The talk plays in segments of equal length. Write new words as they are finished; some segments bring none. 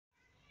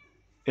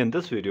In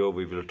this video,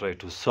 we will try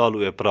to solve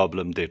a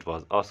problem that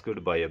was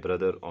asked by a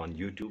brother on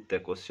YouTube. The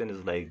question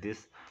is like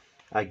this.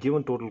 A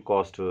given total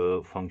cost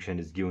function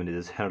is given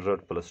as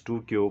 100 plus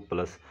 2q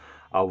plus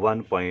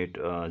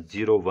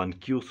 1.01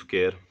 q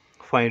square.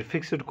 Find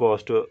fixed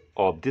cost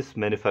of this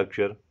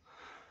manufacturer.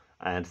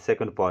 And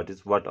second part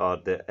is what are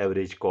the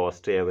average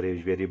cost,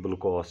 average variable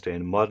cost,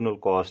 and marginal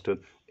cost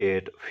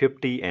at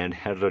 50 and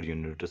 100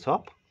 units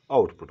of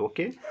output.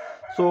 Okay,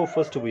 so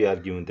first we are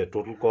given the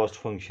total cost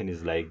function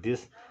is like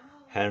this: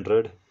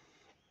 100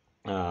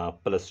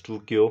 plus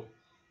 2q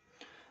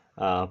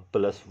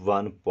plus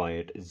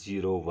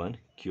 1.01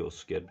 q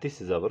square.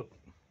 This is our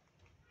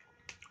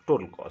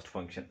total cost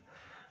function.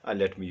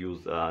 Let me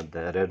use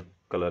the red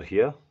color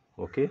here,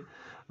 okay,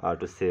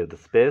 to save the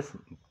space.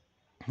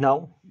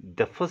 Now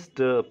the first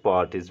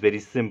part is very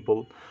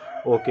simple.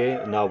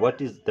 Okay, now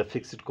what is the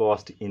fixed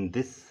cost in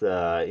this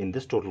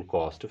total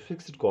cost?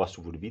 Fixed cost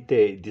would be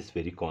this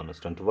very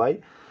constant. Why?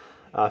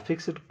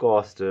 Fixed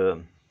cost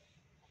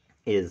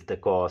is the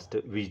cost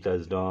which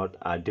does not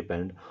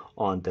depend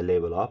on the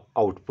level of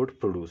output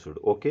produced.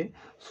 Okay,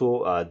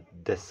 so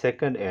the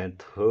second and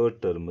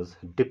third terms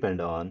depend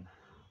on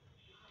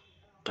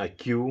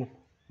q,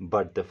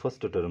 but the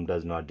first term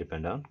does not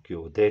depend on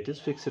q. That is,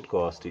 fixed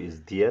cost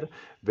is there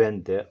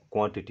when the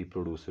quantity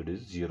produced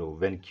is 0.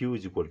 When q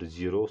is equal to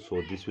 0,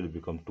 so this will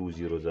become 2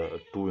 zeros.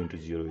 2 into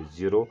 0 is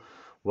 0.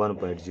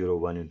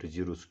 1.01 into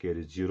 0 square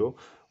is 0.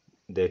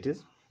 That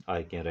is,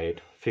 I can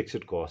write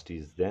fixed cost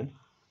is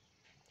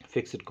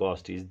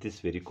this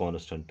very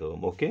constant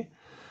term. Okay,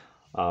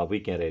 we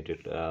can write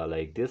it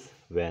like this: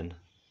 when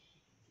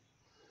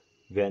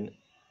when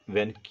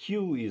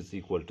q is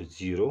equal to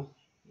 0,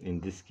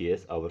 in this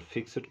case our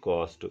fixed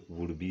cost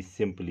would be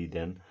simply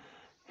then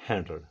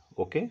 100.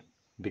 Okay,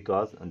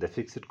 because the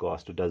fixed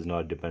cost does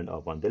not depend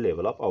upon the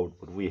level of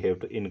output. We have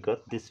to incur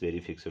this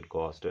very fixed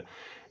cost,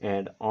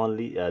 and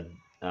only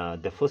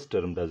the first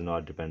term does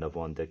not depend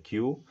upon the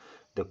q,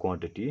 the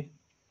quantity,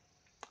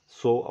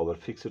 so our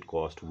fixed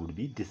cost would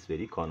be this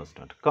very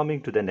constant.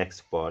 Coming to the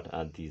next part,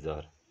 and these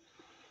are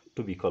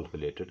to be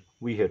calculated,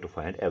 we have to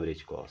find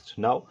average cost.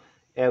 Now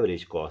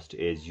average cost,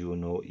 as you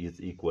know, is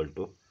equal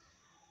to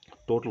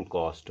total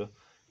cost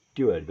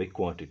divided by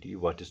quantity.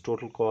 What is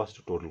total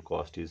cost? Total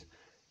cost is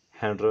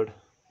 100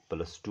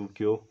 plus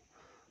 2q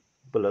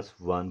plus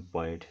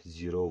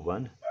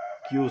 1.01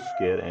 q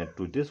square, and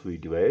to this we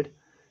divide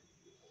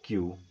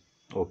q.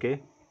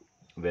 Okay,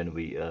 when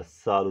we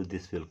solve,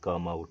 this will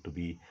come out to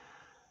be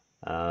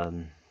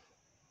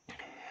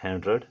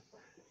 100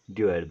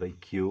 divided by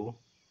q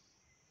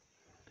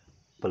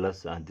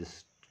plus, and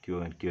this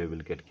q and q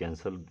will get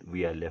cancelled.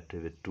 We are left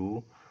with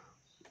 2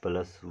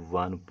 plus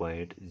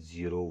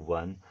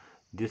 1.01.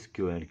 This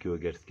q and q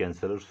gets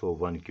cancelled, so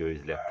 1q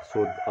is left.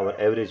 So our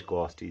average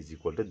cost is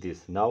equal to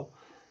this. Now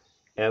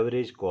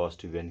average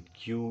cost when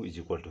q is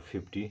equal to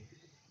 50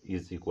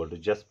 is equal to,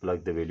 just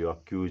plug the value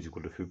of q is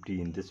equal to 50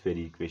 in this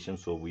very equation.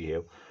 So we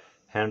have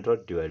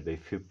 100 divided by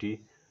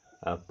 50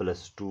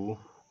 plus 2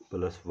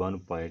 plus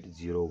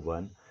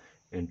 1.01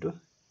 into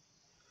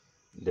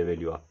the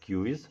value of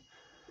q is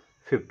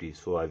 50.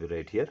 So I will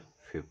write here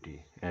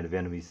 50, and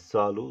when we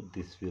solve,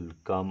 this will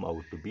come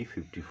out to be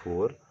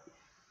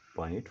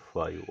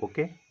 54.5.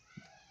 Okay,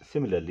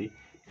 similarly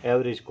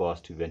average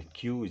cost when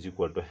q is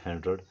equal to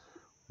 100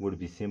 would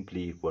be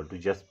simply equal to,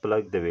 just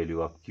plug the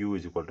value of q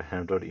is equal to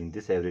 100 in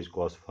this average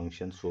cost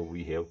function. So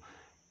we have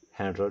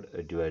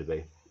 100 divided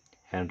by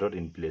 100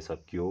 in place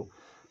of q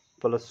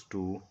plus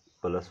 2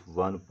 plus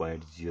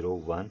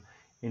 1.01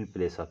 in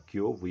place of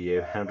q. We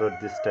have 100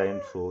 this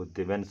time, so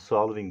when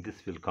solving,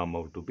 this will come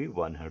out to be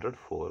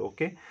 104.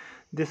 Okay,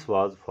 this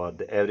was for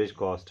the average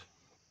cost.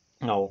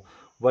 Now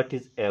what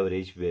is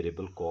average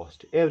variable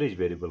cost? Average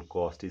variable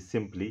cost is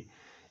simply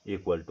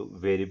equal to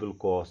variable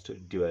cost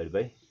divided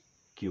by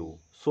q.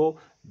 So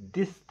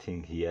this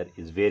thing here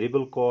is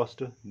variable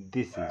cost,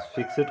 this is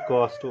fixed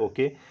cost.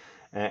 Okay,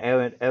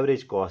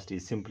 average cost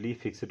is simply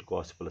fixed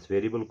cost plus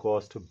variable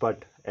cost,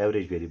 but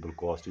average variable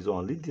cost is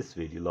only this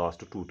value,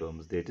 last two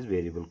terms, that is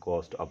variable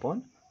cost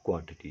upon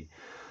quantity.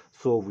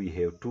 So we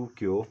have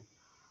 2q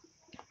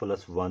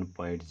plus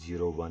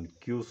 1.01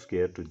 q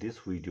square. To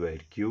this we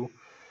divide q,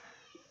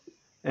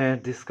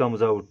 and this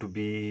comes out to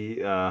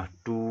be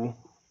 2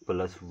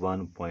 plus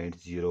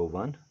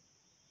 1.01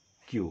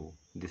 q.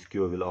 This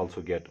q will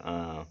also get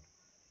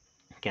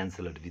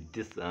cancelled with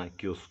this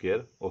q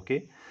square.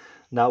 Okay,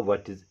 now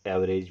what is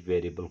average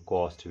variable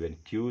cost when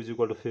q is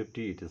equal to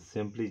 50? It is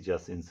simply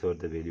just insert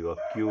the value of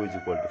q is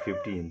equal to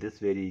 50 in this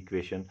very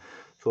equation.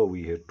 So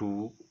we have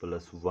 2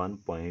 plus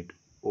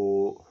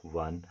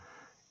 1.01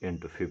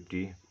 into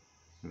 50.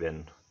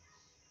 When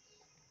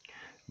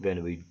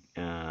we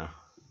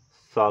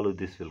solve,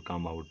 this will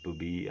come out to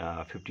be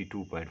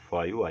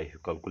 52.5. I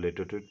have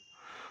calculated it.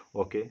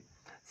 Okay,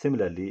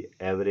 similarly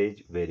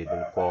average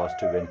variable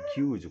cost when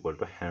q is equal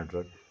to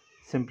 100,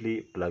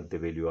 simply plug the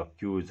value of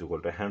q is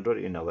equal to 100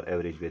 in our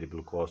average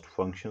variable cost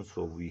function.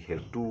 So we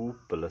have 2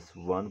 plus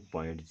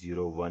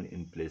 1.01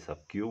 in place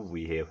of q,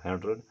 we have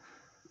 100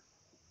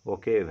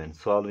 Okay, when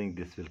solving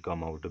this will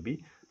come out to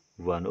be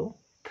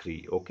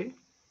 103. Okay,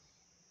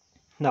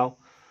 now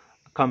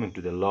coming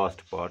to the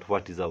last part,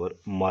 what is our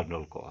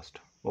marginal cost?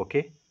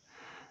 Okay,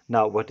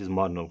 now what is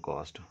marginal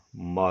cost?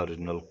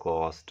 Marginal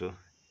cost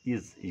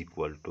is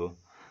equal to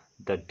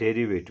the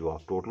derivative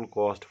of total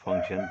cost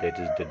function, that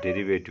is the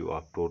derivative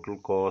of total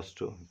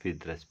cost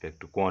with respect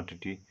to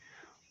quantity.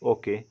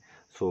 Okay,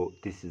 so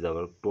this is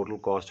our total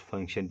cost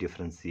function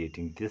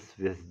differentiating this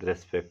with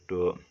respect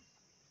to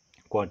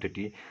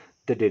quantity.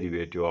 The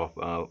derivative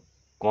of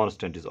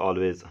constant is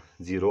always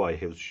 0. I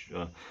have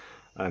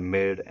I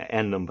made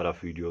n number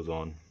of videos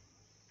on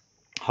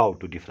how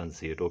to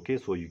differentiate. Okay,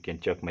 so you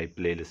can check my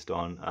playlist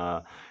on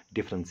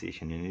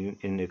differentiation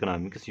in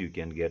economics. You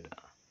can get a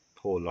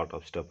whole lot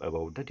of stuff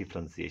about the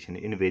differentiation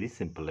in very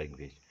simple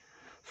language.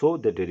 So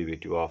the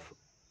derivative of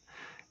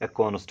a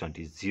constant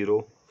is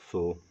 0,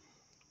 so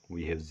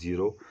we have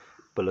 0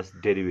 plus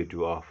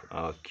derivative of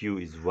q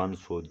is 1,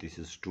 so this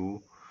is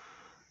 2,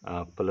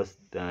 plus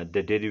the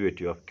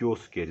derivative of q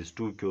square is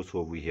 2q,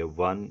 so we have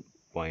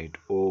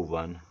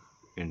 1.01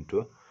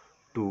 into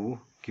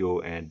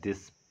 2q, and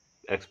this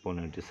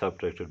exponent is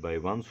subtracted by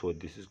 1, so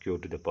this is q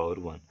to the power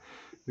 1,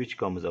 which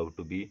comes out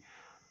to be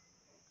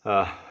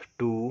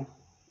 2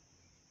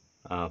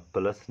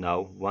 plus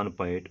now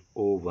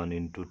 1.01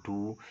 into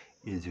 2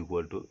 is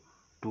equal to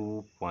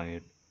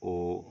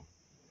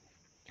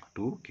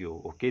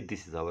 2.02q. Okay,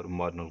 this is our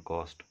marginal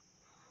cost.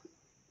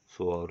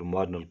 So our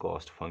marginal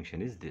cost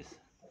function is this.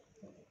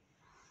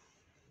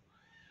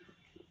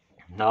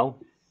 Now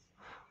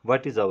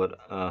what is our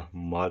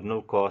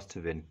marginal cost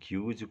when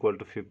q is equal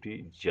to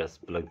 50?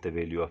 Just plug the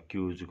value of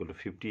q is equal to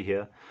 50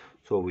 here.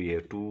 So we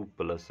have 2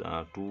 plus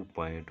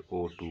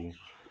 2.02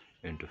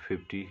 into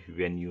 50.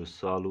 When you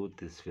solve,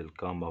 this will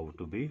come out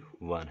to be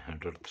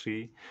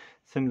 103.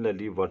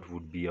 Similarly, what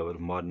would be our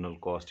marginal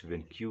cost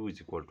when q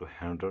is equal to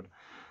 100?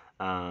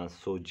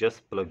 So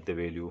just plug the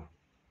value,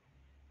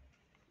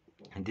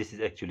 and this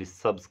is actually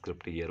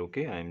subscript here.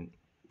 Okay,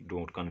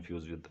 don't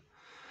confuse with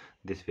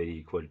this very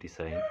equality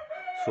sign.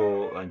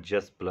 So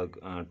just plug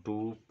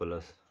 2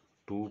 plus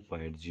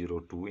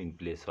 2.02 in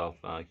place of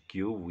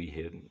q. We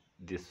have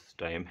this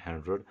time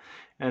 100,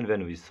 and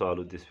when we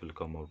solve, this will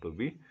come out to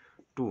be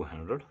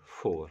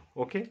 204.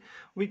 Okay,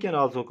 we can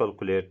also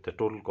calculate the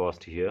total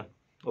cost here.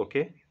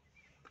 Okay,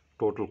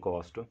 total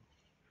cost,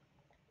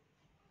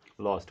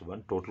 last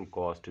one, total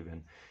cost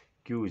when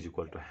q is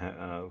equal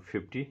to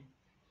 50.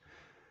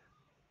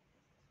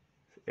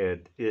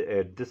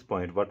 At this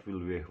point, what will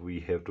we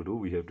have to do?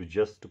 We have to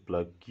just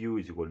plug q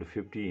is equal to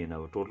 50 in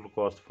our total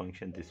cost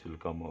function. This will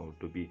come out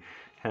to be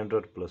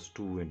 100 plus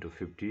 2 into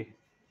 50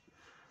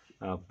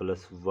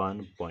 plus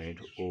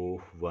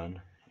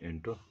 1.01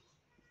 into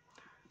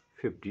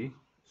 50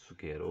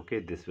 square. Okay,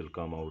 this will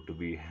come out to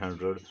be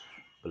 100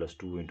 plus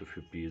 2 into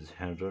 50 is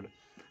 100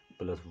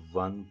 plus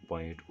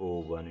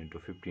 1.01 into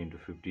 50 into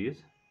 50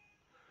 is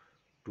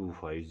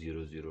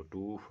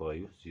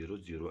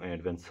 2500,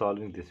 and when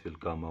solving, this will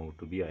come out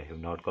to be, I have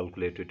not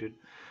calculated it,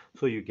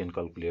 so you can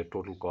calculate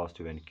total cost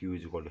when q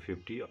is equal to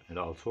 50 and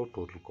also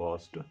total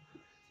cost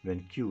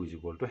when q is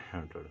equal to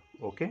 100.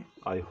 Okay,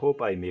 I hope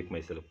I make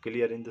myself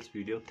clear in this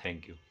video.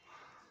 Thank you.